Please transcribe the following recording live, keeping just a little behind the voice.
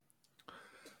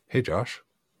Hey Josh,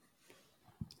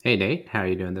 Hey Nate, how are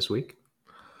you doing this week?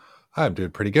 I'm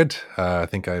doing pretty good. I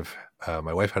think I've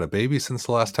my wife had a baby since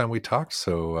the last time we talked,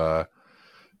 so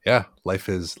yeah, life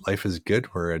is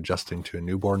good. We're adjusting to a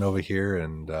newborn over here,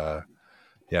 and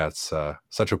yeah, it's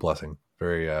such a blessing.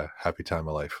 Very happy time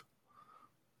of life.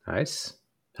 Nice.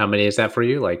 How many is that for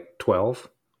you? Like 12?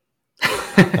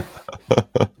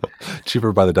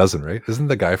 Cheaper by the dozen, right? Isn't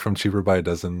the guy from Cheaper by a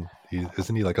Dozen?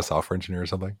 Isn't he like a software engineer or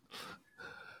something?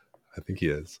 I think he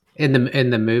is. In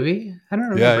the movie? I don't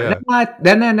Yeah, remember. No, yeah.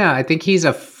 no. I think he's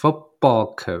a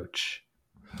football coach.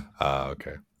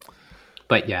 Okay.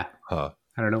 But yeah, Huh.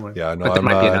 I don't know what. Yeah. No, But there I'm.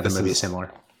 might be another This movie is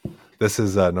similar. this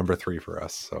is number three for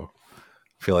us. So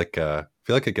feel like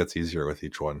it gets easier with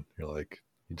each one. You're like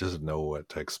you just know what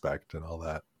to expect and all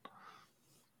that.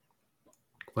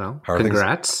 Well, How are things?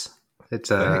 congrats.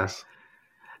 It's Thanks.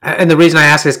 and the reason I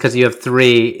ask is because you have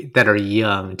three that are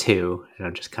young too, and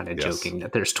I'm just kind of Yes. joking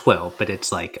that there's 12, but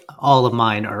it's like all of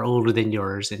mine are older than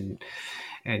yours, and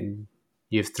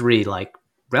you have three like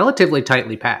relatively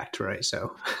tightly packed, right?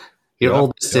 So your Yep.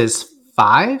 oldest Yep. is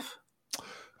 5.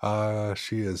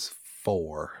 She is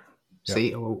four. Yep.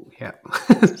 See, oh yeah,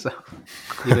 so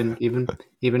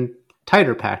even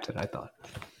tighter packed than I thought.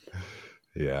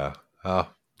 Yeah. Uh,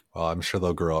 well, I'm sure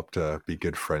they'll grow up to be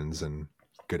good friends and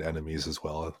good enemies as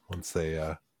well once they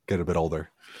get a bit older.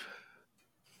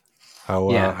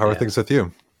 Yeah, How are yeah. things with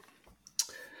you?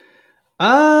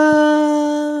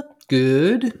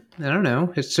 Good. I don't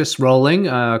know. It's just rolling.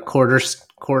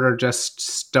 Quarter just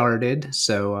started,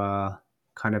 so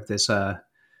kind of this.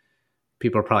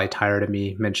 People are probably tired of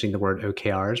me mentioning the word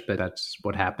OKRs, but that's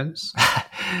what happens.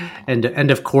 End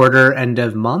of quarter, end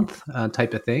of month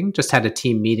type of thing. Just had a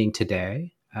team meeting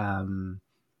today.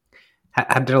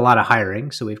 Did a lot of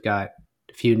hiring, so we've got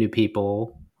a few new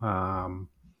people.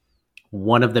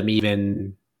 One of them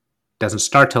even doesn't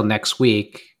start till next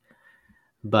week,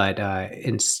 but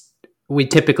we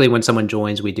typically when someone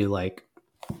joins, we do like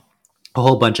a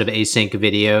whole bunch of async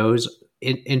videos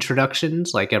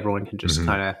introductions. Like everyone can just Hmm.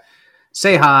 kind of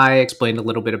say hi, explain a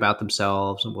little bit about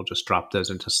themselves, and we'll just drop those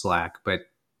into Slack. But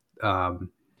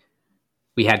um,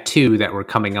 we had two that were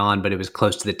coming on, but it was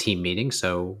close to the team meeting,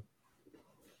 so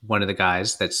one of the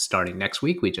guys that's starting next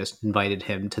week, we just invited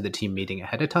him to the team meeting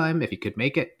ahead of time if he could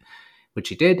make it, which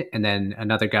he did. And then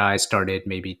another guy started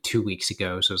maybe 2 weeks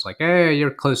ago. So it's like, hey,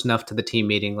 you're close enough to the team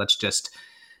meeting. Let's just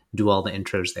do all the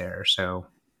intros there. So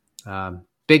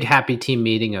big happy team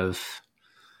meeting of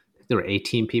there were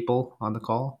 18 people on the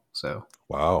call. So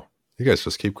Wow. You guys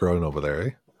just keep growing over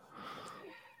there,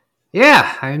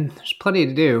 yeah, there's plenty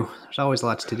to do. There's always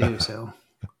lots to do. So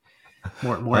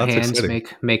more well, that's hands exciting.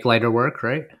 make lighter work,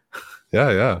 right?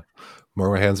 Yeah, yeah.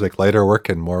 More hands make lighter work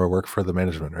and more work for the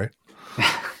management, right?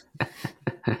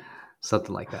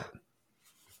 Something like that.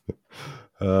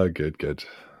 Good, good.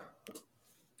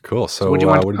 Cool. So what do So, you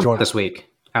want to what talk did you about want? this week?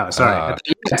 Oh, sorry. I Uh, thought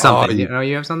you had oh, something. You know,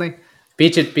 you have something?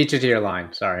 Beat it to your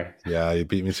line. Sorry. yeah, you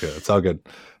beat me to it. It's all good.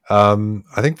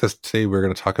 I think this today we're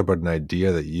going to talk about an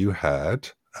idea that you had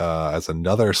as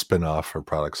another spin-off for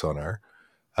Product Sonar.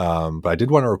 But I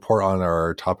did want to report on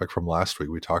our topic from last week.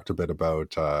 We talked a bit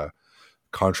about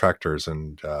contractors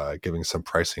and giving some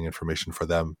pricing information for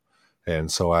them.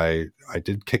 And so I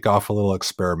did kick off a little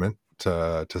experiment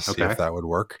to see if Okay. that would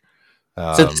work.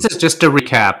 So this Um, is just to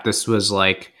recap. This was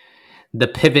like the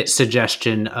pivot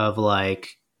suggestion of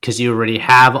like, because you already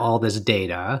have all this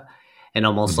data and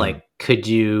almost mhm, like, could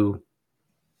you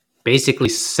basically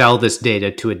sell this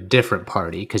data to a different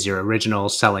party? Because your original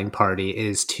selling party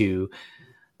is to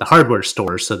the hardware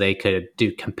stores so they could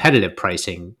do competitive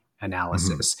pricing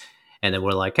mhm, analysis. And then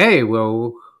we're like, hey,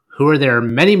 well, who are there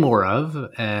many more of?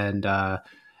 And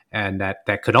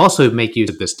that could also make use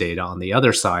of this data on the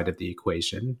other side of the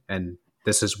equation. And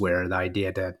this is where the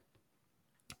idea to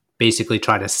basically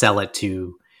try to sell it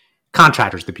to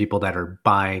contractors, the people that are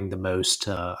buying the most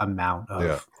amount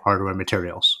yeah, of hardware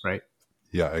materials, right?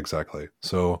 yeah, exactly.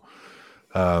 So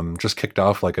just kicked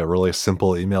off like a really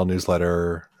simple email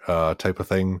newsletter type of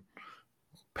thing,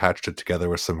 patched it together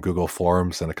with some Google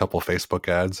Forms and a couple Facebook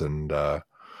ads, and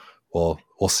we'll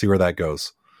see where that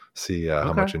goes. See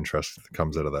how Okay. much interest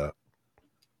comes out of that.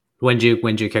 When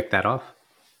did you kick that off?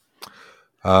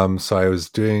 So I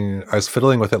was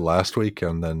fiddling with it last week,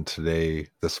 and then today,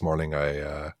 this morning,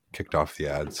 I kicked off the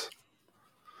ads.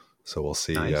 So we'll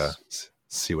see Nice.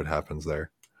 see what happens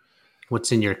there.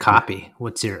 What's in your copy?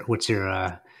 What's your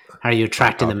how are you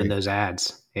My attracting them in copy, those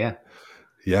ads? Yeah.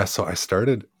 yeah. So I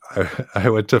started. I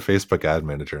went to Facebook Ad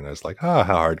Manager, and I was like, "Ah,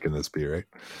 how hard can this be?" Right?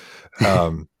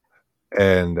 Um,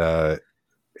 and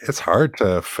it's hard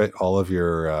to fit all of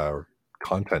your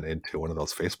content into one of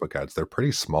those Facebook ads, they're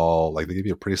pretty small. Like they give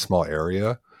you a pretty small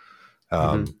area.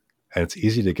 Mm-hmm. And it's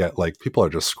easy to get, like, people are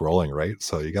just scrolling, right?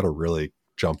 So you got to really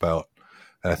jump out.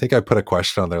 And I think I put a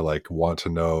question on there, like, want to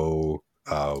know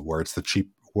where it's the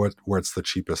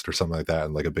cheapest or something like that.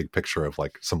 And like a big picture of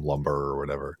like some lumber or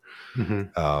whatever.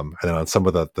 Mm-hmm. And then on some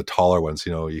of the taller ones,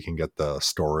 you can get the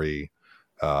story,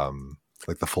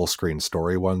 like the full screen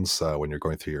story ones when you're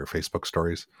going through your Facebook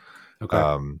stories. Okay.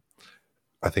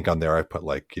 I think on there I put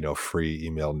like, free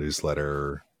email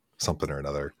newsletter, something or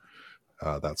another,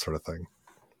 that sort of thing.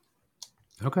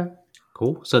 Okay.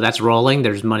 Cool. So that's rolling.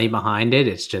 There's money behind it.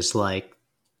 It's just like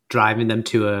driving them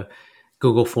to a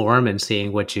Google form and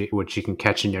seeing what you can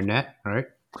catch in your net, right?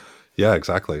 Yeah,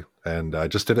 exactly. And I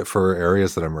just did it for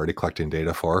areas that I'm already collecting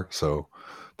data for. So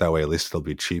that way, at least it'll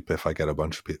be cheap if I get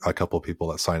a couple people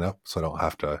that sign up. So I don't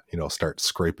have to, start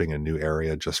scraping a new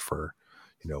area just for,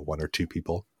 one or two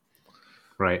people.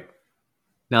 Right.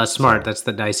 No, that's smart. So, That's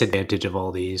the nice advantage of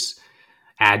all these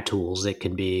ad tools. It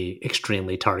can be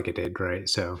extremely targeted, right?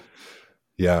 So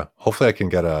yeah, hopefully I can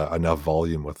get enough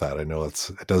volume with that. I know it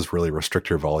does really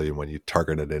restrict your volume when you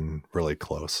target it in really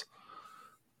close.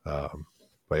 But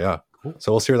yeah, cool.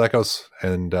 so we'll see where that goes.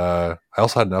 And I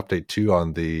also had an update too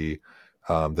on the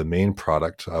main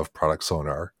product of Product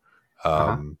Sonar.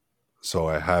 So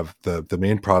I have the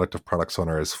main product of Product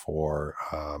Sonar is for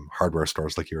hardware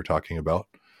stores, like you were talking about,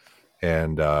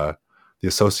 and one of the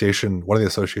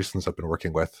associations I've been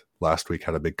working with last week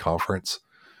had a big conference,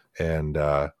 and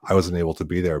I wasn't able to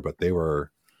be there, but they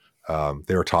were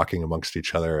talking amongst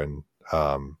each other, and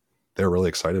they're really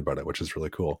excited about it, which is really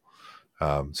cool.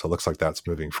 So it looks like that's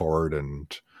moving forward,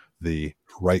 and the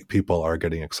right people are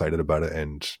getting excited about it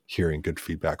and hearing good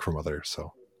feedback from others.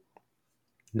 So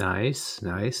nice.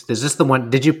 Is this the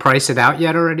one? Did you price it out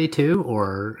yet already too,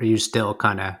 or are you still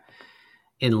kind of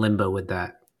in limbo with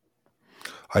that?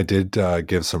 I did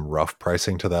give some rough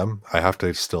pricing to them. I have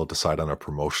to still decide on a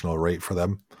promotional rate for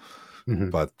them,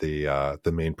 but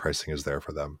the main pricing is there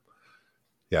for them.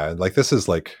 Yeah, and like this is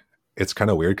like, it's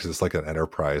kind of weird because it's like an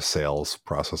enterprise sales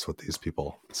process with these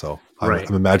people. So Right.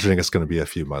 I'm imagining it's going to be a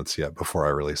few months yet before I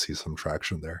really see some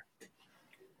traction there.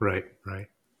 Right.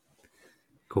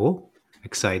 Cool.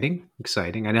 Exciting.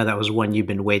 I know that was one you've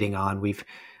been waiting on.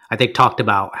 I think, talked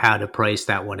about how to price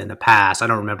that one in the past. I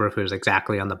don't remember if it was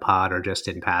exactly on the pod or just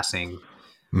in passing.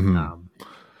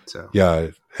 So yeah,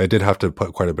 I did have to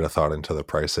put quite a bit of thought into the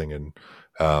pricing, and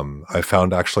I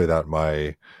found actually that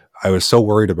I was so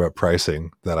worried about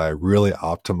pricing that I really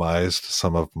optimized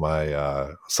some of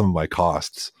my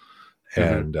costs,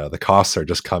 and the costs are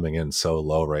just coming in so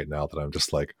low right now that I'm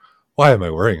just like, why am I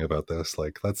worrying about this?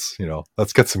 Like, let's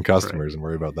get some customers and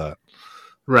worry about that.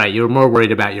 Right. You're more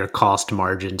worried about your cost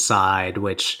margin side,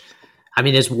 which, I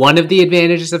mean, is one of the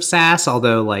advantages of SaaS.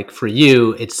 Although, like for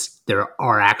you, there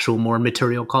are actual more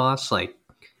material costs. Like,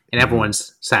 and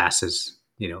everyone's SaaS is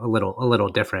a little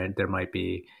different. There might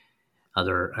be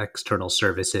other external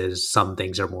services. Some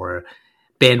things are more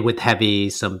bandwidth heavy.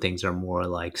 Some things are more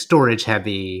like storage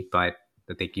heavy. But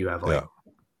I think you have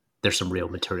there's some real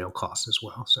material costs as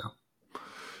well. So.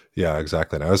 Yeah,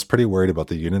 exactly. And I was pretty worried about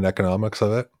the unit economics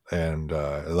of it, and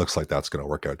it looks like that's going to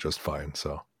work out just fine.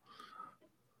 So,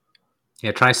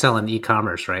 yeah, try selling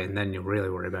e-commerce, right, and then you really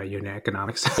worry about unit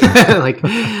economics, like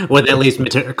with at least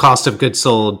cost of goods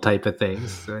sold type of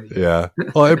things. Right? Yeah,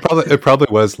 well, it probably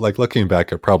was, like, looking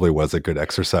back, it probably was a good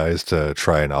exercise to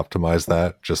try and optimize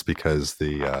that, just because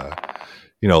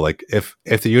like if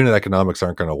the unit economics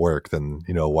aren't going to work, then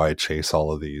why chase all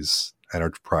of these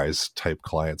enterprise type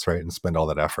clients, right, and spend all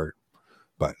that effort.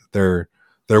 But they're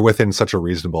within such a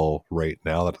reasonable rate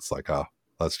now that it's like,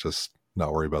 let's just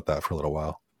not worry about that for a little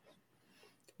while.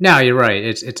 No, you're right.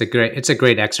 It's a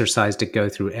great exercise to go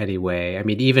through anyway. I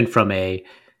mean, even from a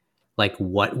like,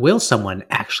 what will someone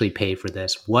actually pay for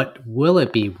this? What will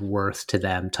it be worth to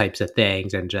them? Types of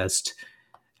things, and just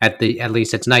at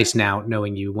least it's nice now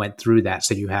knowing you went through that,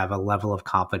 so you have a level of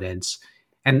confidence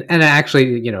and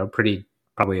actually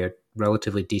probably a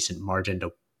relatively decent margin to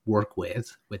work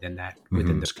within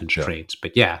those constraints.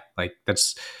 But yeah, like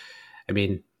I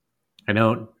mean, I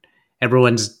know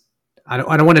everyone's, I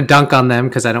don't want to dunk on them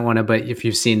because I don't want to, but if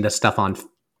you've seen the stuff on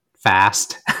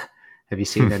Fast, have you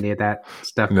seen any of that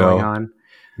stuff going on?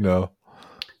 No.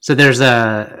 So there's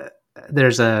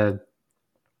a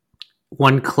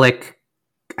one-click,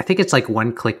 I think it's like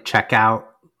one-click checkout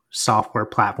software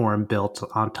platform built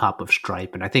on top of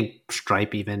Stripe, and I think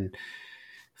Stripe even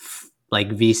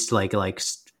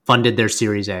funded their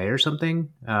Series A or something.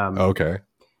 Okay.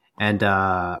 And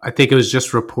I think it was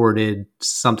just reported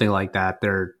something like that.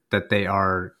 They're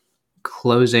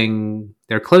closing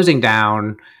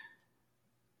down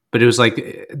but it was like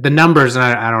the numbers, and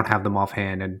I don't have them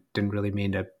offhand, and didn't really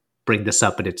mean to bring this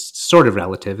up, but it's sort of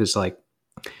relative. It's like,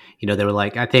 they were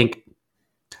like, I think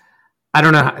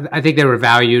they were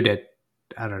valued at,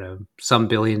 I don't know, some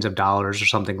billions of dollars or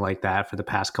something like that for the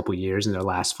past couple of years in their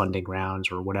last funding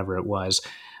rounds or whatever it was.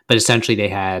 But essentially they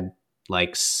had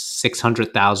like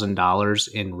 $600,000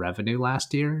 in revenue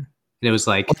last year. And it was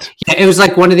like, it was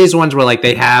like one of these ones where like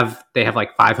they have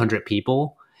like 500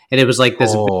 people. And it was like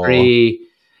this very,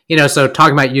 so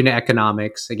talking about unit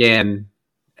economics, again,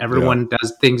 everyone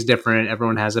does things different.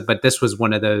 Everyone has it. But this was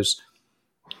one of those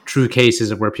true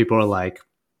cases of where people are like,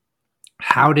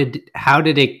 how did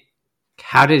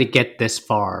it get this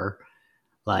far?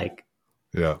 Like,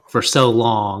 for so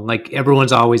long, like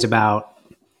everyone's always about,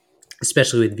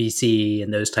 especially with VC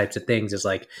and those types of things, is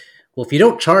like, well, if you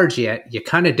don't charge yet, you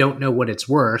kind of don't know what it's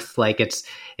worth. Like it's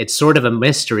sort of a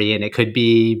mystery, and it could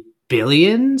be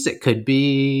billions, it could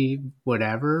be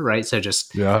whatever, right? So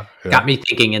just got me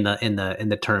thinking in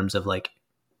the terms of like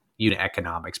unit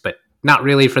economics, but not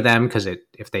really for them, because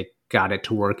if they got it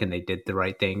to work and they did the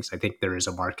right things, I think there is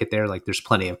a market there. Like there's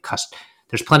plenty of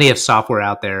software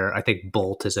out there. I think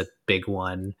Bolt is a big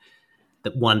one.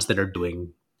 The ones that are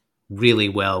doing really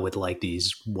well with like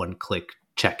these one-click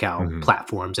checkout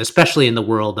platforms, especially in the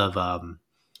world of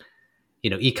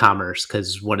e-commerce,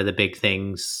 because one of the big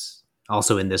things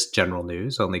also in this general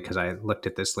news, only because I looked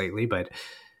at this lately, but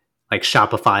like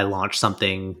Shopify launched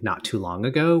something not too long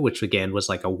ago, which again was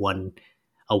like a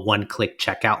one-click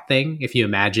checkout thing. If you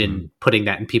imagine putting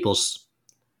that in people's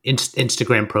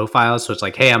Instagram profiles, so it's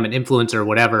like, hey, I'm an influencer or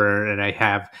whatever, and I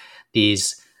have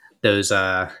those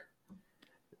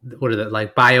what are the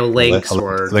like bio links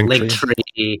or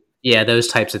Linktree, those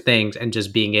types of things, and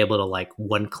just being able to like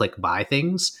one-click buy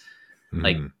things.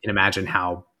 Like, you can imagine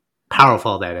how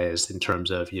powerful that is in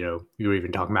terms of, you were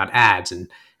even talking about ads and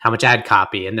how much ad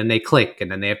copy, and then they click,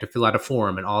 and then they have to fill out a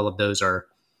form, and all of those are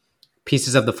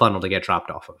pieces of the funnel to get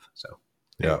dropped off of. So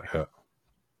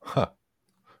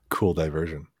cool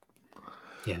diversion.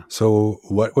 Yeah. So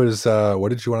what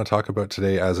did you want to talk about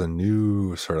today as a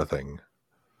new sort of thing?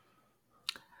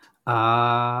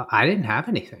 I didn't have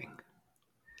anything.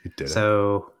 You didn't?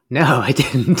 So no, I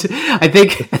didn't. I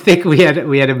think we had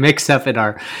a mix up in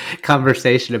our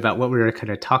conversation about what we were going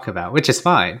to talk about, which is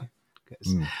fine.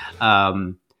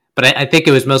 But I think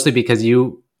it was mostly because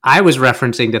I was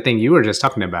referencing the thing you were just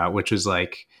talking about, which was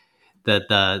like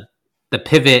the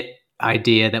pivot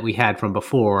idea that we had from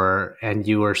before. And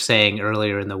you were saying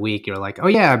earlier in the week, you're like, oh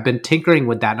yeah, I've been tinkering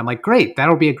with that. And I'm like, great,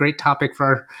 that'll be a great topic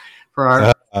for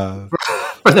our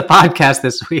for the podcast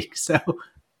this week. So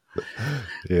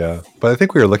yeah, but I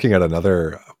think we were looking at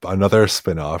another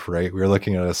spin-off, right? We were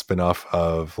looking at a spin-off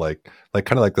of like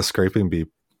kind of like the Scraping Bee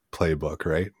playbook,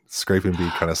 right? Scraping Bee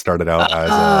kind of started out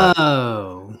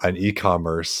as an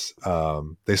e-commerce.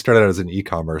 They started out as an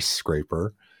e-commerce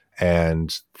scraper,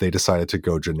 and they decided to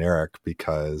go generic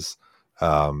because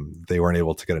they weren't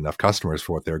able to get enough customers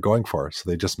for what they were going for. So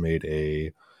they just made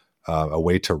a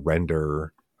way to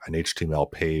render an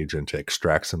HTML page and to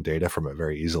extract some data from it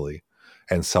very easily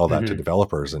and sell that to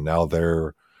developers. And now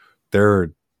they're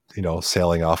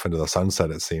sailing off into the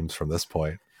sunset, it seems, from this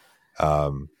point.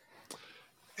 And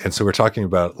so we're talking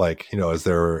about like, is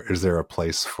there a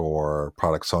place for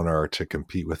Product Sonar to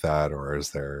compete with that, or is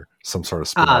there some sort of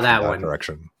spin-off in that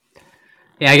direction?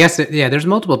 Yeah, I guess there's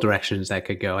multiple directions that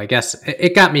could go. I guess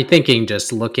it got me thinking,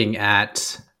 just looking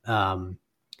at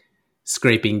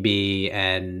Scraping Bee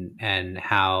and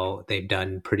how they've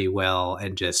done pretty well,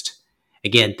 and just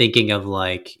again thinking of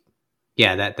like,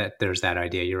 that there's that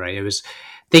idea. You're right. It was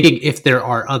thinking if there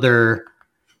are other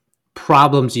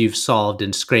problems you've solved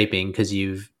in scraping, because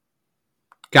you've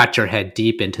got your head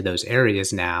deep into those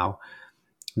areas now,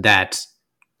 that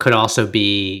could also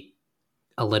be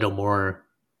a little more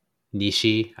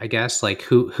niche-y, I guess. Like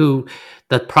who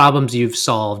the problems you've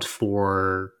solved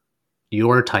for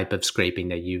your type of scraping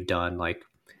that you've done, like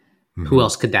who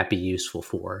else could that be useful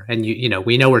for? And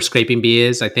we know where Scraping Bee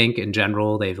is. I think in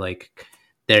general they've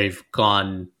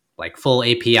gone like full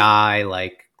API,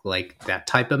 like that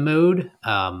type of mode,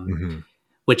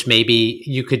 which maybe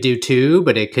you could do too,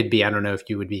 but it could be, I don't know if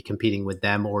you would be competing with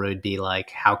them, or it would be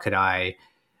like,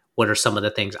 what are some of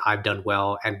the things I've done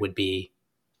well, and would be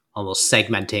almost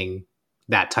segmenting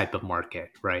that type of market,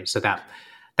 right? So that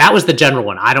was the general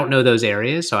one. I don't know those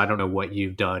areas, so I don't know what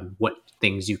you've done, what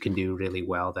things you can do really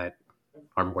well that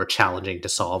are more challenging to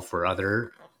solve for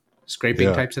other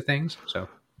scraping types of things. So,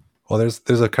 well,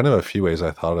 there's a kind of a few ways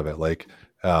I thought of it. Like,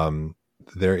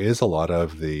 there is a lot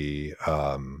of the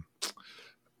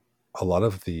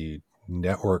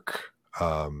network,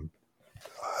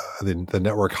 the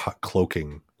network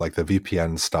cloaking, like the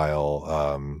VPN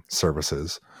style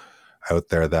services out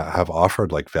there that have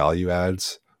offered like value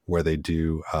adds where they'll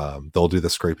do the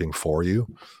scraping for you,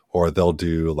 or they'll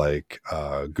do like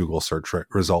Google search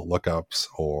result lookups,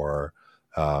 or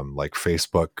like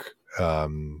Facebook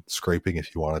scraping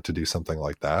if you wanted to do something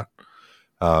like that.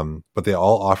 But they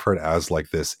all offer it as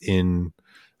like this in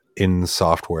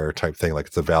software type thing, like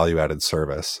it's a value added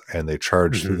service, and they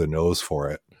charge through the nose for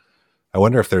it. I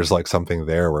wonder if there's like something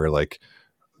there where like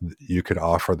you could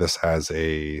offer this as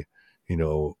a,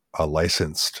 a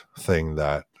licensed thing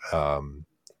that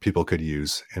people could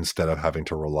use instead of having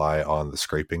to rely on the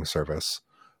scraping service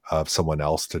of someone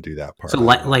else to do that part. So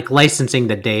like licensing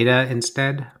the data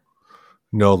instead?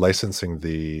 No, licensing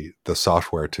the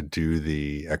software to do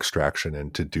the extraction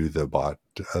and to do the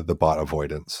bot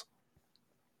avoidance.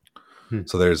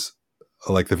 So there's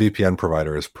like the VPN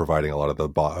provider is providing a lot of the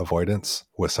bot avoidance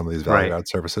with some of these value add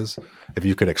services. If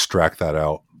you could extract that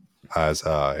out as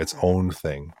its own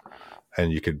thing,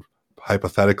 and you could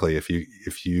hypothetically, if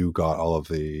you got all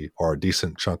of or a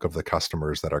decent chunk of the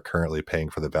customers that are currently paying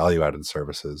for the value added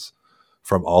services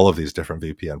from all of these different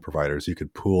VPN providers, you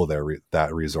could pool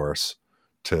that resource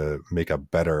to make a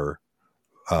better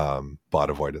bot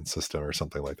avoidance system or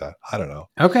something like that. I don't know.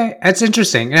 Okay, that's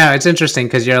interesting. Yeah, it's interesting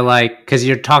because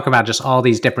you're talking about just all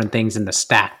these different things in the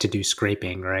stack to do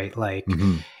scraping, right? Like,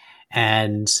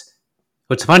 and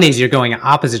what's funny is you're going in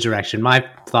opposite direction. My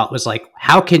thought was like,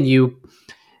 how can you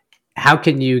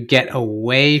get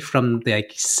away from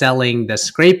like selling the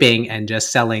scraping and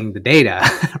just selling the data,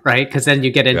 right? Because then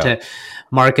you get into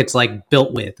markets like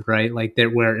BuiltWith, right? Like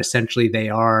where essentially they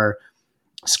are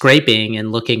scraping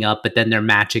and looking up, but then they're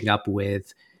matching up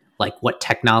with like what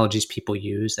technologies people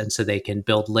use. And so they can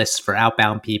build lists for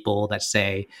outbound people that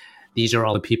say, these are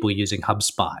all the people using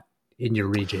HubSpot in your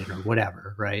region or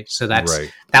whatever. Right. So that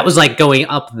was like going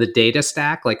up the data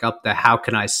stack, like up the, how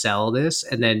can I sell this?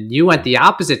 And then you went the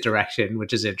opposite direction,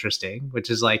 which is interesting,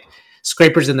 which is like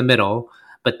scrapers in the middle,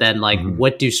 but then like,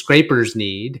 what do scrapers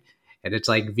need? And it's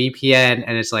like VPN.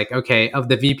 And it's like, okay, of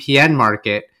the VPN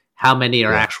market, how many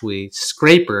are actually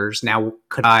scrapers? Now,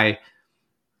 could I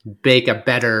make a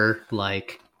better,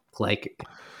 like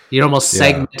you're almost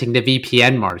segmenting the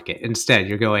VPN market. Instead,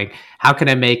 you're going, how can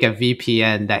I make a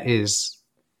VPN that is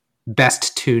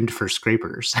best tuned for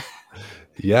scrapers?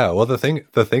 Yeah. Well, the thing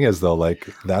is though,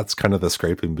 like that's kind of the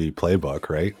scraping bee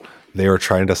playbook, right? They were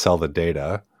trying to sell the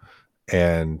data,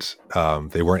 and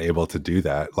they weren't able to do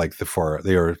that. Like they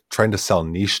were trying to sell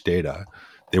niche data.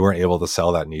 They weren't able to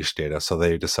sell that niche data. So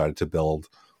they decided to build,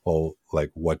 well,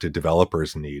 like what do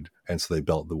developers need? And so they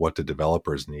built the what do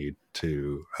developers need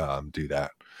to do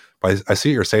that. But I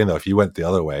see what you're saying though. If you went the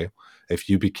other way, if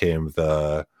you became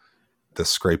the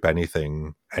scrape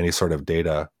anything, any sort of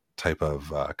data type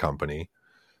of company,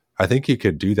 I think you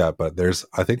could do that. But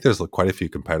I think there's quite a few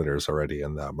competitors already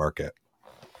in that market.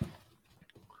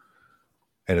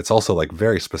 And it's also like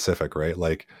very specific, right?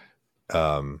 Like,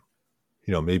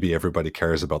 maybe everybody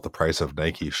cares about the price of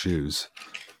Nike shoes,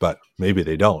 but maybe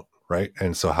they don't, right?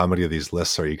 And so how many of these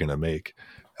lists are you going to make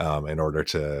in order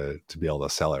to be able to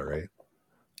sell it, right?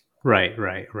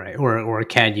 Right. Or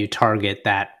can you target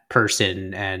that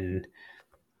person? And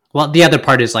well, the other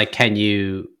part is like, how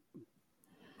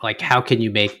can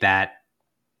you make that,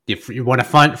 if you want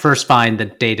to first find the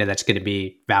data that's going to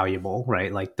be valuable,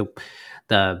 right? Like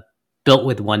the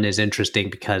BuiltWith one is interesting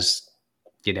because,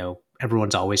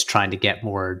 everyone's always trying to get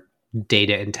more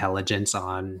data intelligence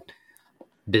on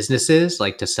businesses,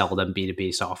 like to sell them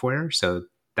B2B software. So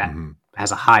that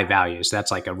has a high value. So that's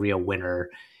like a real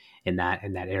winner in that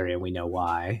area. We know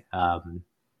why.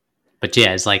 But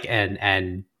yeah, it's like,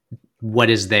 and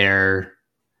what is their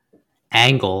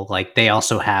angle? Like they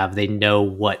know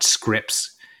what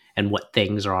scripts and what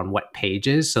things are on what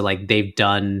pages. So like they've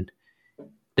done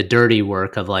the dirty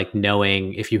work of like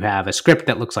knowing if you have a script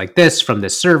that looks like this from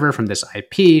this server, from this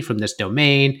IP, from this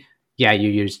domain, you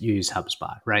use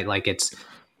HubSpot, right? Like it's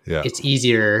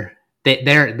easier.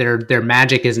 Their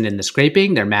magic isn't in the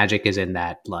scraping. Their magic is in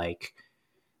that like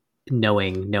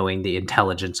knowing the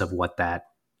intelligence of what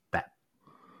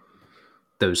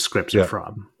those scripts are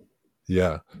from.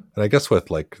 Yeah. And I guess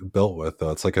with like BuiltWith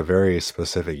though, it's like a very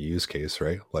specific use case,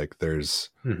 right? Like there's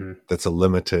that's a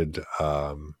limited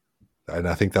and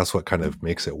I think that's what kind of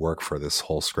makes it work for this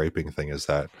whole scraping thing, is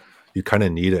that you kind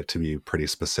of need it to be pretty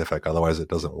specific. Otherwise it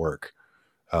doesn't work.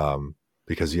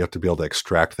 Because you have to be able to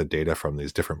extract the data from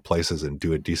these different places and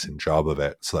do a decent job of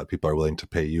it so that people are willing to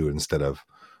pay you instead of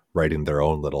writing their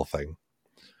own little thing.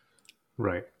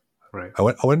 Right.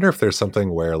 I wonder if there's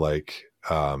something where like,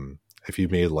 if you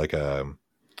made like a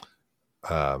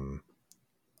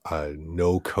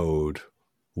no code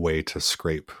way to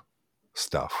scrape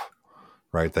stuff,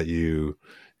 right? That you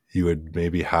would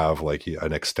maybe have like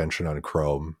an extension on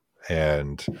Chrome,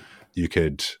 and you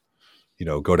could,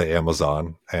 go to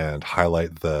Amazon and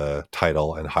highlight the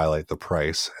title and highlight the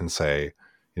price and say,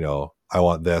 I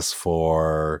want this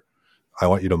for, I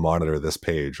want you to monitor this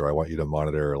page, or I want you to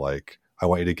monitor, like, I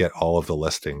want you to get all of the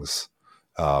listings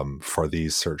for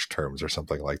these search terms or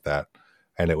something like that.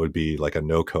 And it would be like a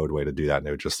no code way to do that. And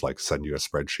it would just like send you a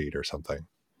spreadsheet or something.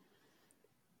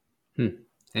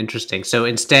 Interesting. So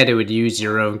instead it would use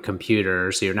your own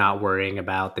computer. So you're not worrying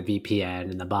about the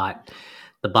VPN and the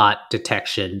bot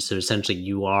detection. So essentially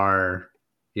you're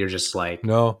just like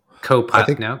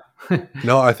co-pilot.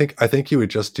 No, I think you would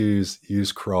just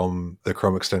use Chrome, the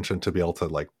Chrome extension, to be able to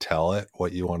like tell it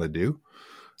what you want to do.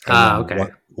 And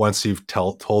okay. Once you've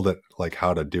told it like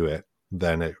how to do it,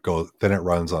 then it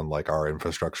runs on like our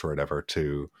infrastructure or whatever,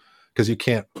 because you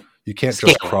can't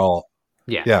just crawl.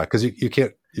 Yeah. Because you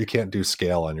can't do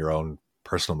scale on your own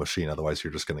personal machine. Otherwise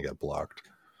you're just going to get blocked.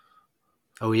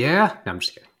 Oh yeah? No, I'm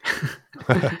just kidding.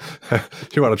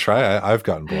 Do you want to try? I've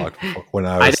gotten blocked when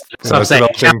I was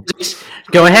developing.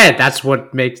 Go ahead. That's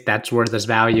where this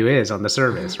value is on the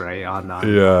service, right? On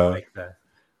like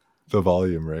the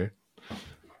volume, right?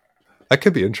 That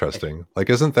could be interesting. Like,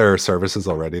 isn't there services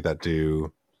already that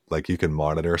do, like, you can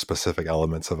monitor specific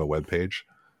elements of a web page?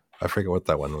 I forget what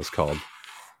that one was called.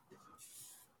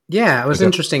 Yeah, it was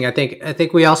interesting. I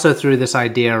think we also threw this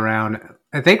idea around.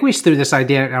 I think we threw this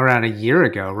idea around a year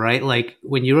ago, right? Like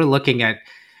when you were looking at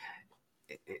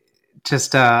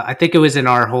just, I think it was in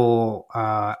our whole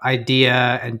idea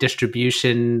and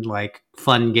distribution like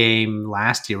fun game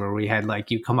last year, where we had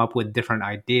like you come up with different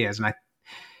ideas, and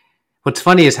what's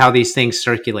funny is how these things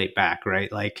circulate back,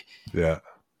 right? Like, yeah,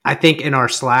 I think in our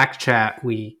Slack chat,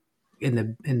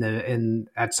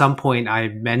 at some point I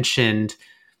mentioned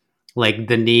like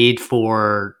the need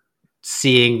for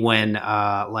seeing when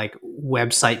like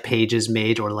website pages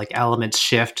made or like elements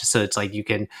shift. So it's like you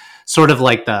can sort of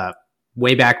like the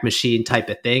Wayback Machine type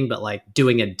of thing, but like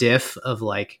doing a diff of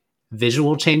like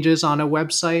visual changes on a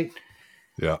website.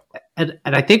 Yeah. And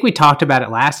I think we talked about it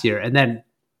last year, and then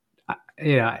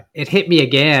it hit me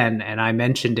again, and I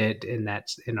mentioned it in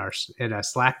a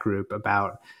Slack group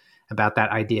about that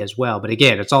idea as well. But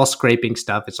again, it's all scraping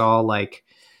stuff. It's all like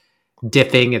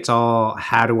diffing. It's all,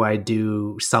 how do I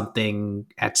do something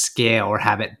at scale or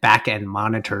have it back end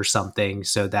monitor something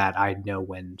so that I know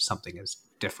when something is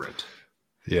different.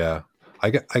 Yeah. I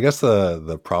guess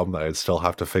the problem that I'd still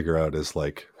have to figure out is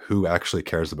like, who actually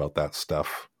cares about that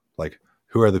stuff? Like,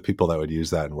 who are the people that would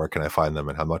use that, and where can I find them,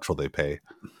 and how much will they pay?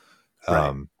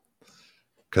 Right.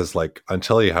 Because like,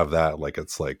 until you have that, like,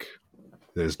 it's like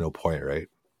there's no point, right?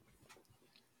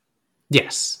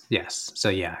 Yes. So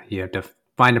yeah, you have to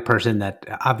find a person that,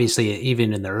 obviously,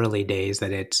 even in the early days,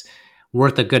 that it's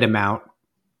worth a good amount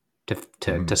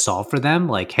to solve for them.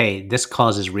 Like, hey, this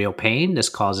causes real pain. This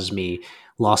causes me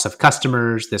loss of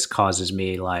customers. This causes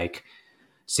me like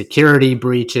security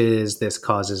breaches. This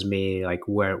causes me like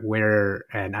where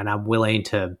and I'm willing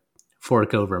to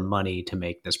fork over money to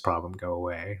make this problem go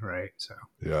away. Right. So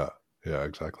yeah,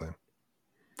 exactly.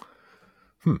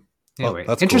 Anyway,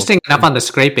 well, interesting enough on the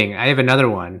scraping. I have another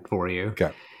one for you.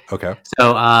 Okay.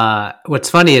 So what's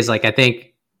funny is, like, I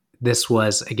think this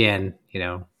was, again,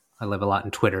 I live a lot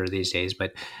in Twitter these days,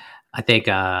 but I think,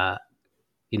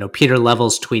 Peter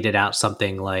Levels tweeted out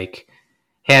something like,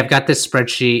 hey, I've got this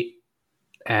spreadsheet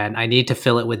and I need to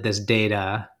fill it with this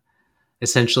data,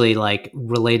 essentially like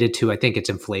related to, I think it's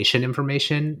inflation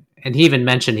information. And he even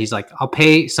mentioned, he's like, I'll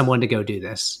pay someone to go do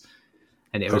this.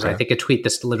 And it was, I think, a tweet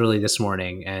literally this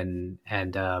morning. And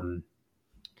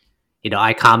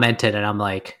I commented, and I'm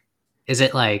like, is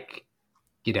it like,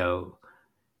 he's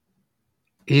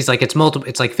like, it's multiple,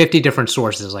 it's like 50 different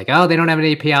sources. Like, oh, they don't have an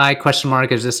API, question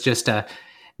mark. Is this just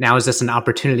now is this an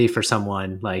opportunity for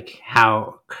someone? Like,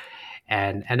 how?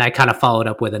 And I kind of followed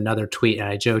up with another tweet, and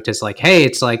I joked, it's like, hey,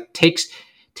 it's like, take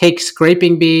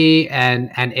Scraping Bee and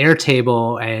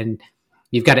Airtable, and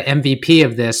you've got an MVP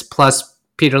of this, plus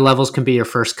Peter Levels can be your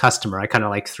first customer. I kind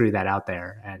of like threw that out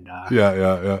there. And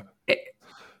yeah.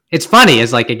 It's funny,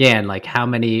 is like, again, like how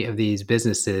many of these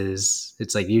businesses,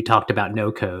 it's like, you talked about no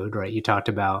code, right? You talked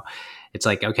about, it's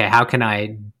like, okay, how can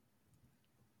I,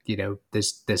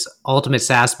 this ultimate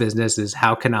SaaS business is,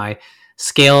 how can I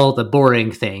scale the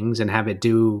boring things and have it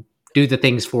do the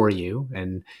things for you,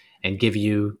 and give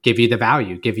you the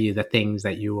value, give you the things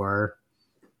that you are,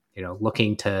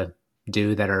 looking to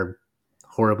do that are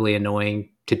horribly annoying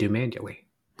to do manually.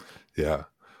 Yeah.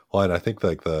 Well, and I think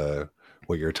like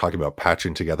what you're talking about,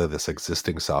 patching together this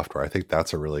existing software, I think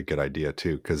that's a really good idea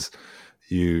too, because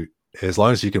you as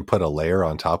long as you can put a layer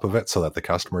on top of it so that the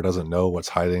customer doesn't know what's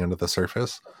hiding under the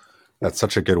surface, that's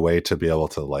such a good way to be able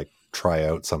to like try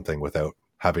out something without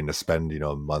having to spend,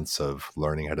 months of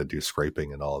learning how to do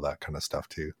scraping and all of that kind of stuff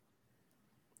too.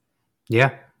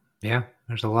 Yeah. Yeah.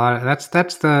 There's a lot of that's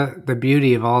the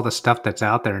beauty of all the stuff that's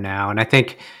out there now. And I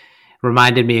think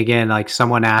reminded me again, like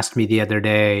someone asked me the other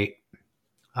day,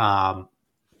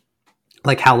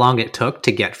 like how long it took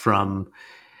to get from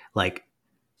like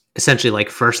essentially like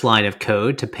first line of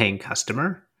code to paying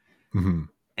customer. Mm-hmm.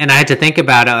 And I had to think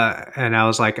about it, and I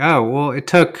was like, oh, well, it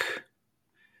took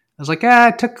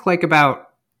like about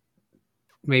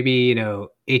maybe,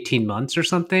 18 months or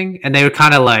something. And they were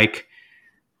kind of like,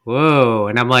 whoa.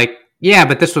 And I'm like, yeah,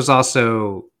 but this was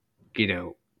also,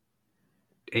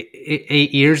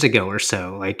 8 years ago or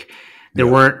so. Like there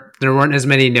weren't as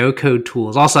many no code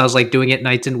tools. Also, I was like doing it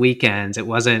nights and weekends. It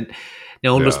wasn't,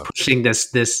 no one was pushing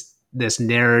this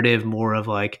narrative more of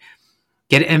like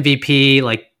get MVP,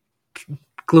 like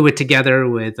glue it together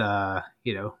with,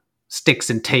 sticks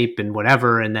and tape and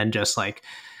whatever. And then just like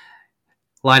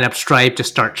line up Stripe to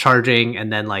start charging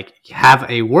and then like have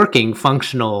a working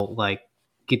functional, like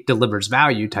it delivers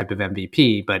value type of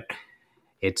MVP. But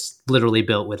it's literally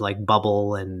built with like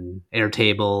Bubble and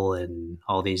Airtable and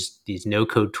all these no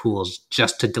code tools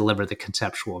just to deliver the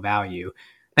conceptual value.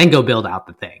 Then go build out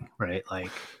the thing, right?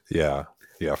 Like, yeah,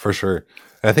 for sure.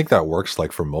 And I think that works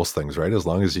like for most things, right? As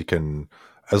long as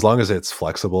it's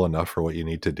flexible enough for what you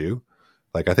need to do.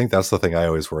 Like, I think that's the thing I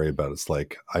always worry about. It's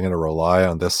like, I'm going to rely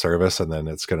on this service and then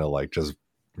it's going to like just,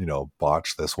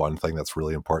 botch this one thing that's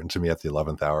really important to me at the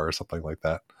 11th hour or something like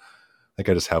that. I think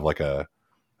I just have like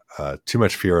too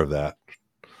much fear of that.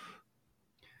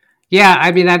 Yeah,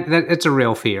 I mean that it's a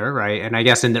real fear, right? And I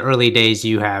guess in the early days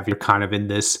you're kind of in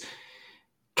this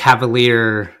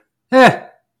cavalier,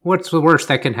 what's the worst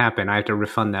that can happen? I have to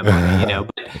refund that money,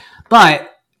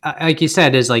 But like you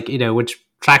said, is like, which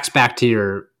tracks back to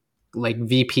your like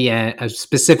VPN, a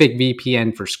specific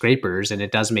VPN for scrapers. And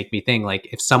it does make me think like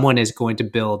if someone is going to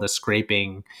build a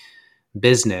scraping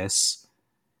business,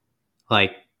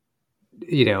 like,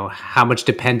 how much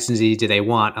dependency do they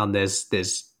want on this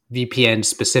VPN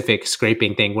specific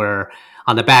scraping thing where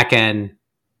on the back end,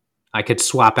 I could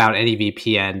swap out any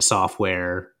VPN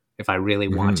software if I really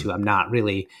want to. I'm not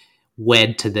really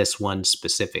wed to this one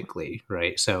specifically,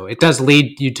 right? So it does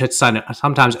lead you to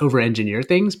sometimes over-engineer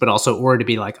things, but also or to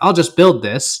be like, I'll just build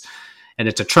this, and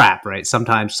it's a trap, right?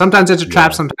 Sometimes it's a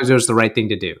trap. Sometimes it was the right thing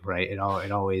to do, right? It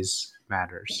always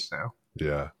matters. So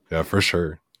yeah, for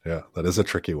sure. Yeah, that is a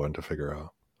tricky one to figure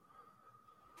out.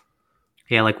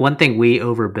 Yeah, like one thing we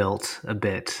overbuilt a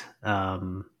bit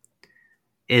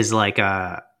is like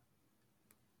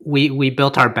we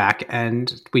built our back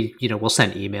end. We'll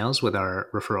send emails with our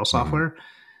referral software,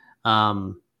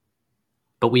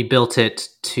 but we built it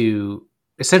to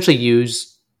essentially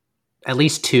use at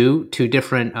least two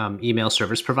different email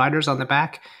service providers on the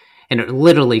back, and it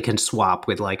literally can swap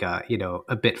with like a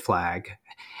bit flag,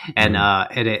 and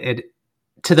it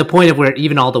to the point of where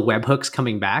even all the webhooks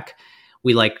coming back,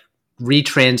 we like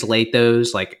retranslate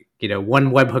those. Like,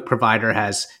 one webhook provider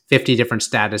has 50 different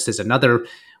statuses. Another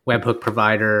webhook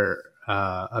provider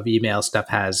of email stuff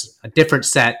has a different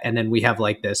set. And then we have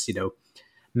like this,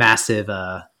 massive,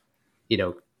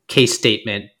 case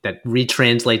statement that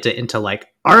retranslates it into like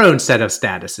our own set of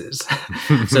statuses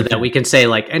so that we can say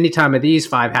like, anytime of these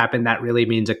 5 happen, that really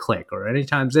means a click, or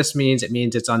anytime this means, it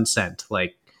means it's unsent.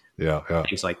 Like,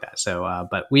 things like that. So,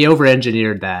 but we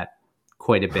over-engineered that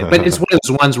quite a bit. But it's one of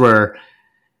those ones where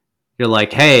you're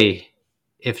like, hey,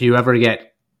 if you ever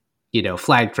get,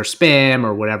 flagged for spam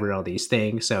or whatever, all these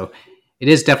things. So it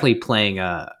is definitely playing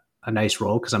a nice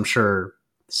role, because I'm sure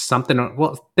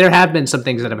there have been some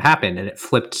things that have happened and it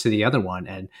flipped to the other one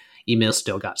and emails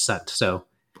still got sent. So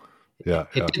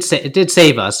it did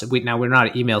save us. Now we're not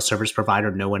an email service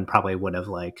provider. No one probably would have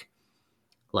like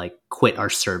quit our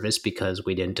service because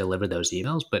we didn't deliver those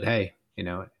emails, but hey,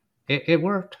 it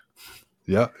worked.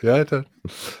 Yeah, it did.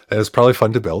 It was probably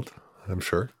fun to build, I'm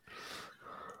sure.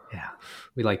 Yeah,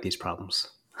 we like these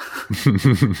problems.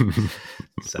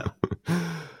 So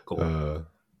cool.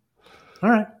 All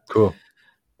right, cool.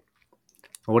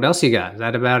 What else you got? Is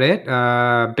that about it?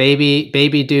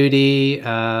 Baby duty.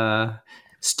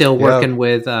 Still working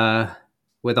with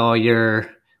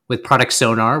Product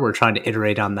Sonar. We're trying to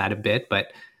iterate on that a bit,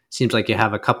 but seems like you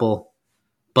have a couple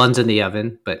buns in the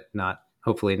oven, but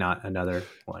hopefully not another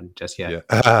one just yet.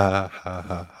 Yeah.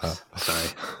 Sorry,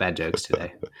 bad jokes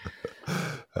today.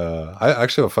 I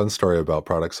actually have a fun story about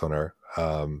Product Sonar.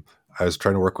 I was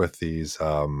trying to work with these.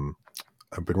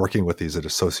 I've been working with these at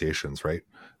associations, right?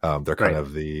 They're kind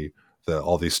of the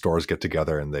all these stores get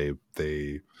together and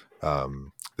they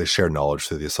share knowledge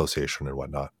through the association and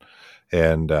whatnot.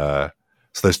 And so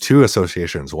there's two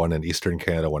associations, one in Eastern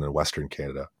Canada, one in Western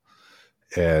Canada.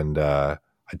 And I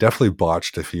definitely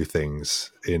botched a few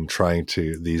things in trying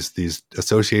to, these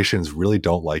associations really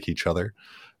don't like each other.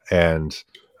 And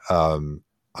I'm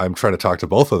trying to talk to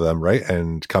both of them, right?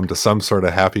 And come to some sort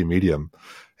of happy medium.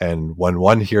 And when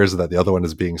one hears that the other one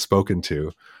is being spoken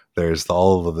to, there's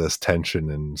all of this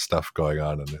tension and stuff going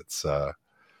on. And it's a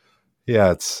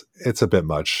bit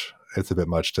much. It's a bit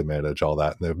much to manage all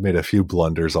that. And they've made a few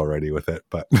blunders already with it,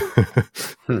 but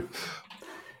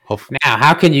Now,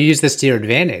 how can you use this to your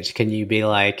advantage? Can you be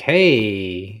like,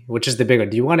 hey, which is the big one?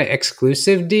 Do you want an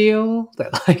exclusive deal?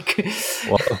 That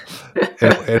in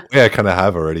a way, I kind of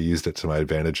have already used it to my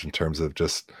advantage in terms of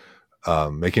just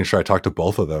making sure I talk to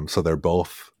both of them. So they're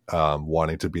both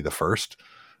wanting to be the first.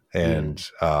 And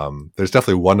there's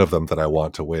definitely one of them that I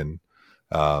want to win.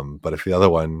 But if the other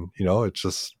one, it's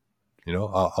just,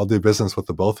 I'll do business with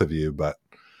the both of you, but,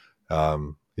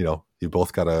 you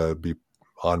both got to be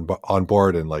on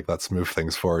board and like, let's move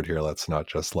things forward here. Let's not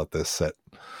just let this sit.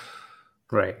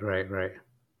 Right.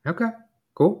 Okay,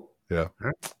 cool. Yeah.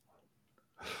 Right.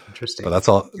 Interesting. But that's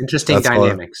all. Interesting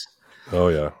dynamics. Oh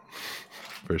yeah,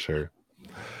 for sure.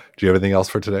 Do you have anything else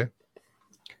for today?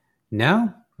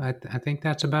 No, I think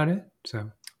that's about it. So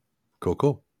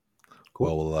cool.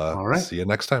 Well, we'll all right. See you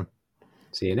next time.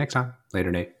 See you next time.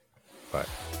 Later, Nate. Bye.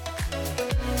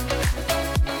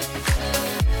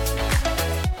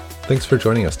 Thanks for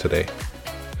joining us today.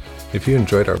 If you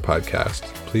enjoyed our podcast,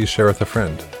 please share with a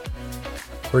friend.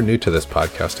 We're new to this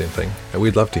podcasting thing, and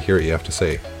we'd love to hear what you have to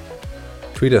say.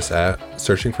 Tweet us at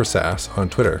Searching for SaaS on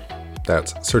Twitter.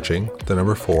 That's searching,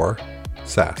 4,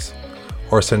 SaaS.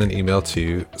 Or send an email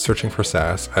to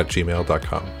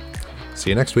searchingforsaas@gmail.com. See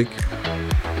you next week.